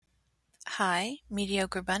Hi,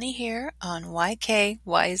 Mediocre Bunny here on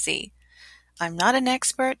YKYZ. I'm not an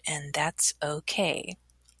expert, and that's okay.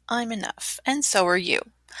 I'm enough, and so are you.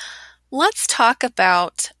 Let's talk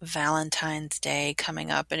about Valentine's Day coming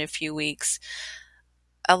up in a few weeks.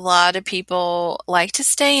 A lot of people like to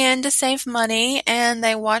stay in to save money, and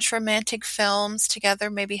they watch romantic films together,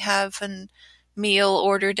 maybe have a meal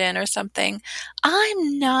ordered in or something.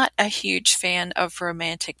 I'm not a huge fan of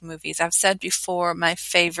romantic movies. I've said before, my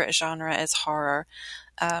favorite genre is horror.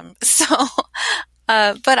 Um, so,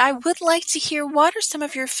 but I would like to hear what are some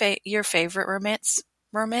of your favorite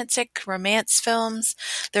romantic romance films.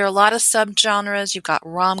 There are a lot of subgenres. You've got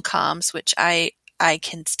rom-coms, which I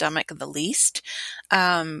can stomach the least.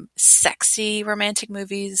 Sexy romantic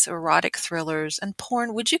movies, erotic thrillers, and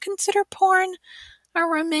porn. Would you consider porn a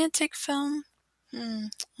romantic film? I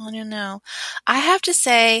don't know. I have to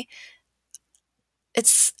say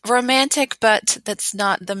it's romantic, but that's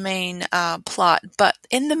not the main plot. But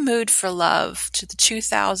In the Mood for Love, to the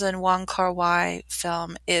 2000 Wong Kar-wai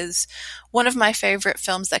film, is one of my favorite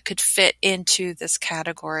films that could fit into this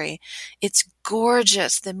category. It's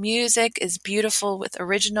gorgeous. The music is beautiful with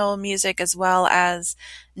original music as well as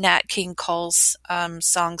Nat King Cole's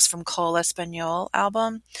songs from Cole Espanol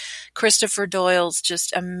album. Christopher Doyle's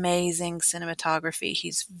just amazing cinematography.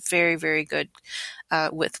 He's very, very good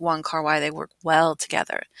with Wong Kar-wai. They work well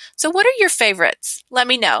together. So what are your favorites? Let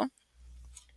me know.